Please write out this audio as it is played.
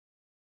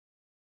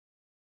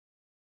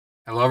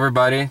Hello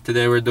everybody,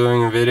 today we're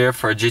doing a video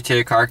for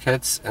GTA car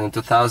kits in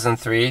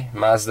 2003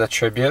 Mazda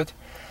Tribute.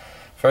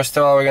 First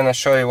of all, we're going to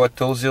show you what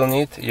tools you'll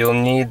need.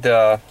 You'll need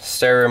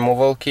stereo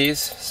removal keys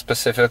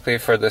specifically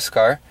for this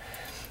car.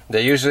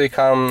 They usually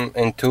come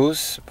in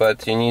twos,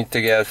 but you need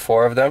to get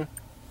 4 of them.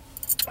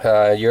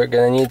 You're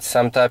going to need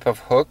some type of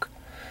hook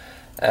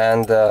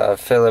and a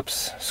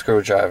Phillips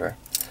screwdriver.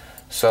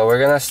 So we're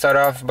going to start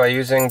off by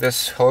using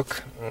this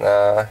hook.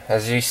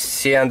 As you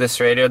see on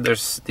this radio,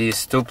 there's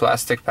these 2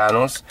 plastic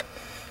panels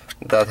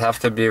that have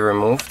to be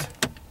removed.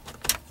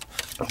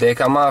 They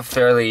come off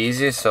fairly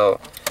easy, so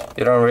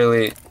you don't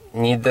really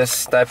need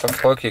this type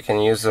of hook. You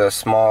can use a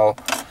small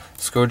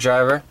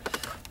screwdriver,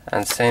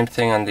 and same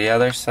thing on the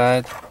other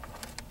side.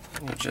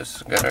 You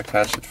just gotta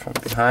catch it from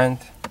behind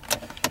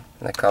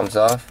and it comes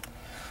off.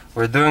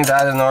 We're doing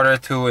that in order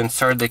to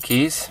insert the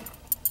keys.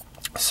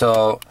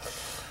 So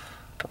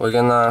we're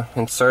gonna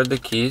insert the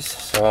keys.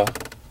 So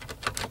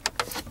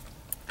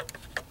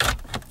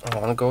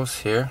one goes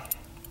here.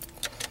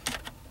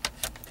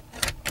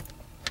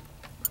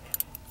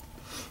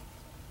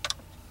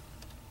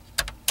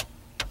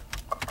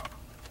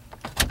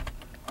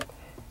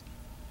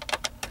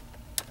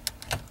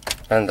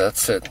 And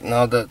that's it.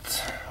 Now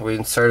that we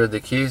inserted the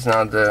keys,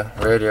 now the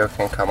radio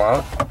can come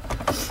out.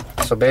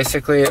 So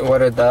basically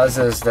what it does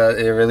is that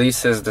it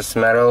releases this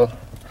metal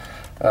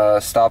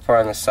stopper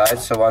on the side.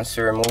 So once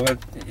you remove it,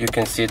 you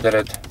can see that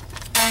it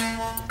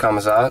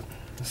comes out.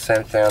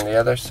 Same thing on the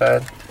other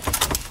side.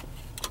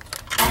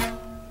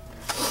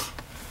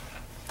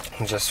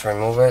 Just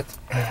remove it.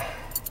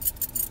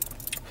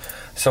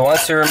 So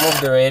once you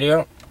remove the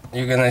radio,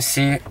 you're gonna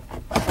see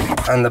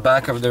on the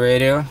back of the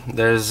radio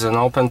there's an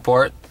open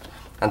port,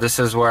 and this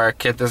is where our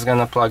kit is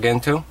gonna plug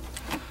into.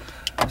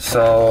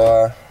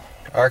 So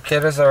our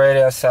kit is already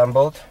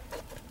assembled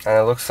and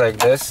it looks like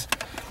this.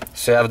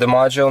 So you have the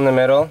module in the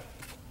middle.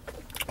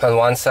 On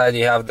one side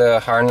you have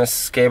the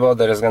harness cable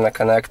that is gonna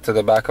connect to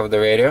the back of the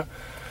radio,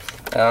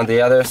 and on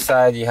the other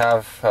side you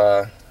have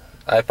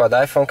iPod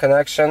iPhone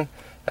connection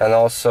and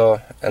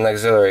also an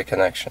auxiliary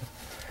connection.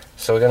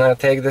 So we're gonna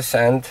take this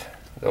end,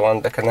 the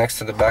one that connects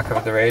to the back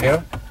of the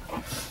radio.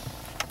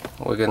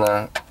 We're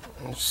gonna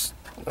just,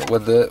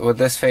 with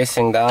this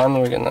facing down,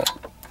 we're gonna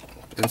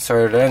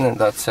insert it in, and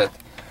that's it.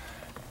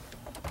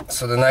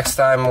 So the next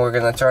time we're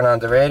gonna turn on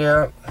the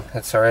radio,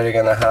 it's already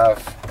gonna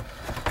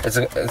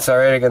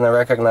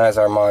recognize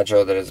our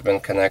module that has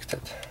been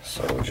connected.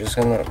 So we're just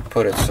gonna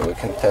put it so we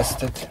can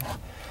test it.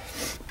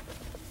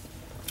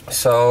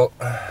 So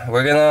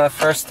we're gonna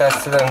first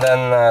test it and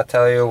then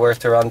tell you where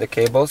to run the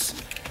cables.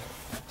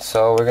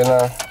 So we're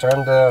gonna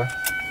turn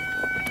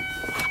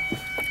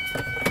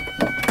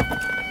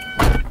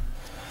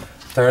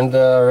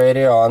the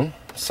radio on.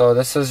 So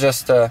this is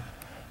just a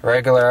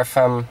regular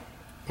FM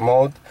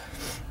mode,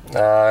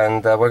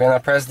 and we're gonna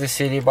press the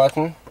CD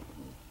button,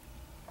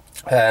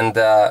 and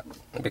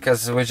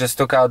because we just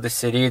took out the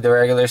CD, the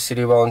regular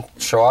CD won't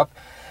show up.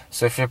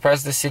 So if you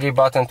press the CD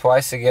button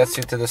twice, it gets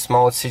you to this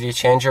mode, CD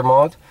changer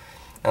mode,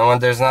 and when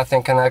there's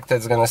nothing connected,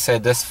 it's gonna say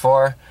disc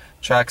 4,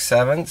 track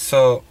 7.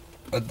 So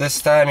at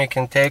this time you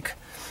can take,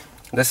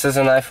 this is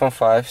an iPhone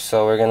 5,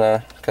 so we're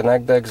gonna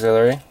connect the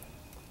auxiliary,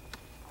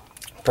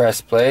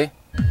 press play,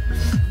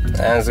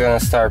 and it's gonna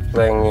start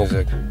playing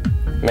music.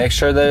 Make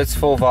sure that it's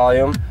full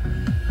volume,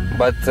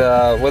 but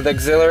with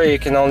auxiliary you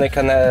can only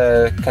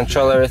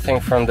control everything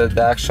from the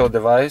actual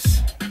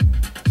device.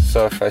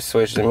 So if I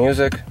switch the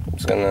music,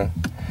 it's gonna...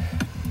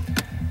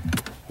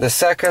 The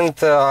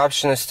second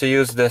option is to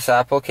use this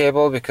Apple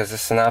cable, because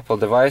it's an Apple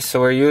device. So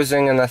we're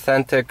using an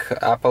authentic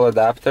Apple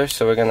adapter,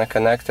 so we're gonna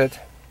connect it,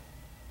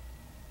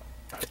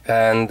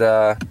 and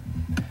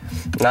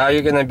now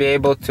you're gonna be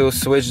able to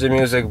switch the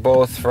music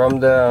both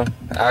from the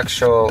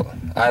actual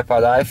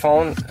iPod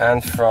iPhone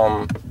and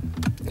from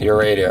your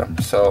radio.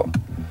 So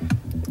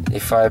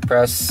if I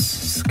press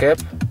skip,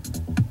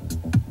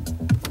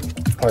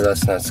 or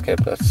that's not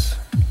skip, that's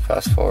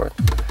fast forward.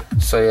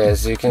 So yeah,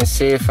 as you can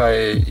see, if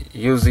I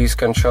use these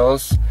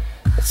controls,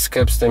 it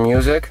skips the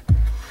music.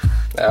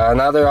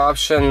 Another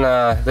option,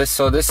 this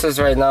is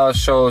right now, it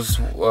shows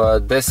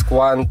disc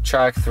 1,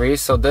 track 3.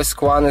 So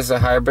disc 1 is a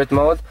hybrid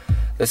mode.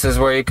 This is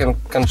where you can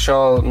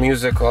control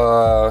music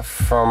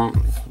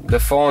from the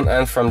phone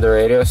and from the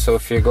radio. So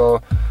if you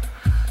go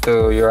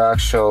to your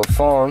actual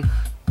phone,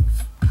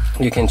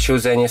 you can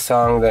choose any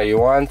song that you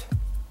want.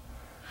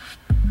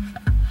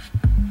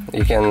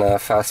 You can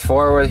fast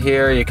forward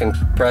here, you can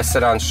press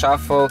it on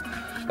shuffle,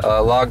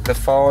 lock the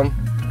phone,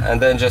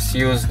 and then just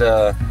use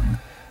the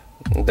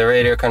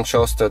radio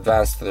controls to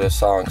advance to the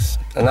songs.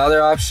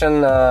 Another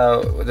option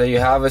that you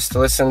have is to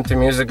listen to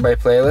music by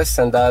playlist,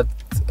 and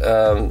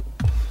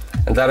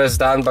that is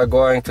done by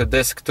going to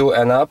disc 2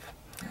 and up.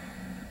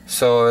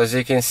 So as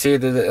you can see,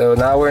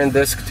 now we're in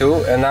disc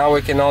 2, and now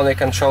we can only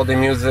control the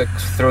music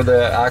through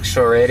the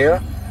actual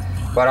radio.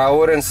 But I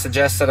wouldn't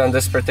suggest it on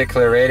this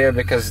particular radio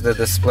because the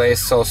display is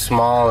so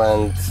small,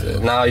 and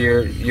now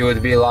you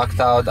would be locked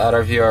out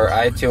of your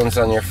iTunes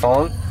on your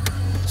phone.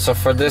 So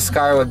for this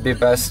car, it would be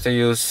best to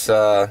use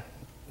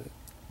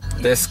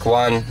disc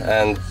 1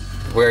 and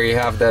where you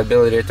have the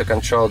ability to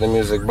control the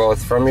music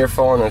both from your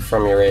phone and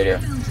from your radio.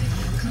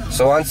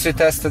 So once you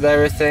tested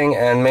everything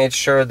and made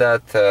sure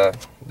that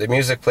the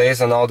music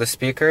plays on all the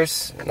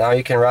speakers, now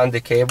you can run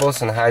the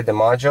cables and hide the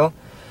module.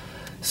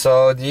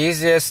 So the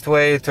easiest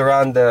way to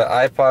run the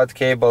iPod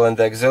cable and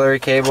the auxiliary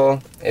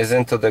cable is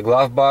into the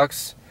glove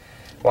box.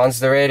 Once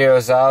the radio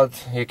is out,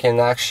 you can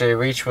actually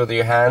reach with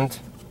your hand,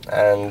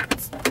 and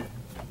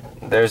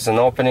there's an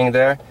opening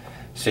there,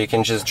 so you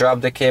can just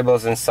drop the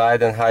cables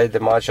inside and hide the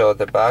module at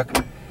the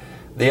back.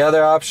 The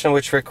other option,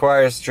 which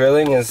requires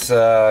drilling, is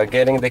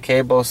getting the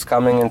cables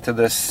coming into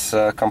this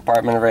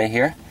compartment right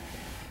here.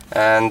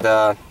 And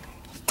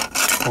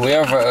we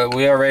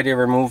already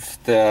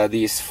removed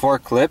these 4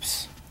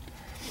 clips.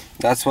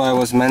 That's why I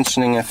was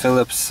mentioning a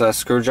Phillips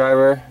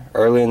screwdriver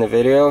early in the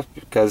video,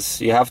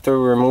 because you have to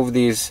remove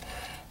these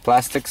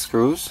plastic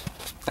screws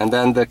and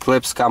then the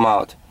clips come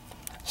out.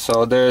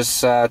 So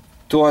there's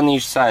 2 on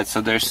each side, so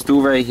there's 2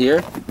 right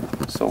here,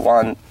 so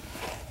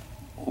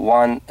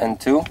one and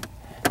 2,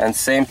 and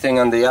same thing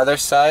on the other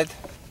side.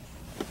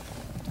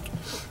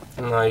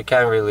 No, you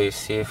can't really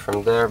see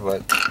from there,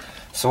 but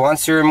so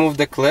once you remove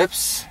the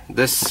clips,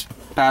 this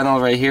panel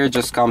right here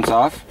just comes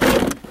off,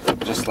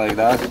 just like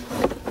that.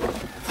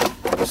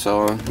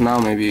 So now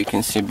maybe you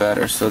can see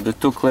better. So the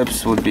 2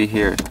 clips would be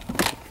here,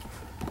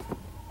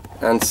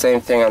 and same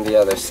thing on the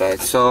other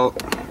side. So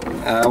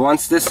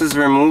once this is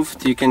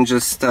removed, you can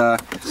just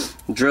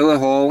drill a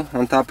hole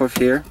on top of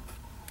here.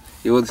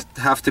 It would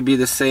have to be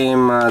the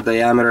same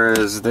diameter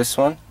as this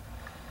one.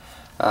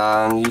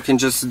 You can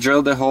just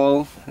drill the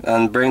hole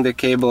and bring the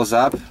cables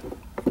up,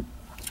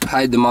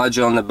 hide the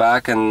module on the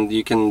back, and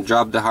you can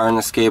drop the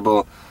harness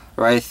cable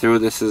right through.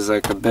 This is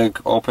like a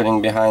big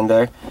opening behind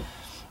there,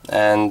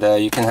 and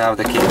you can have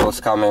the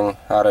cables coming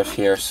out of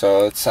here.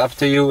 So it's up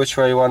to you which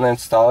way you want to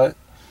install it.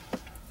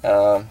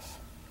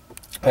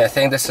 I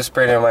think this is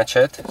pretty much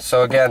it.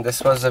 So again,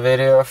 this was a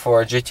video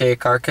for GTA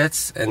car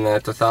kits in the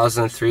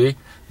 2003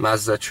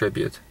 Mazda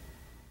Tribute.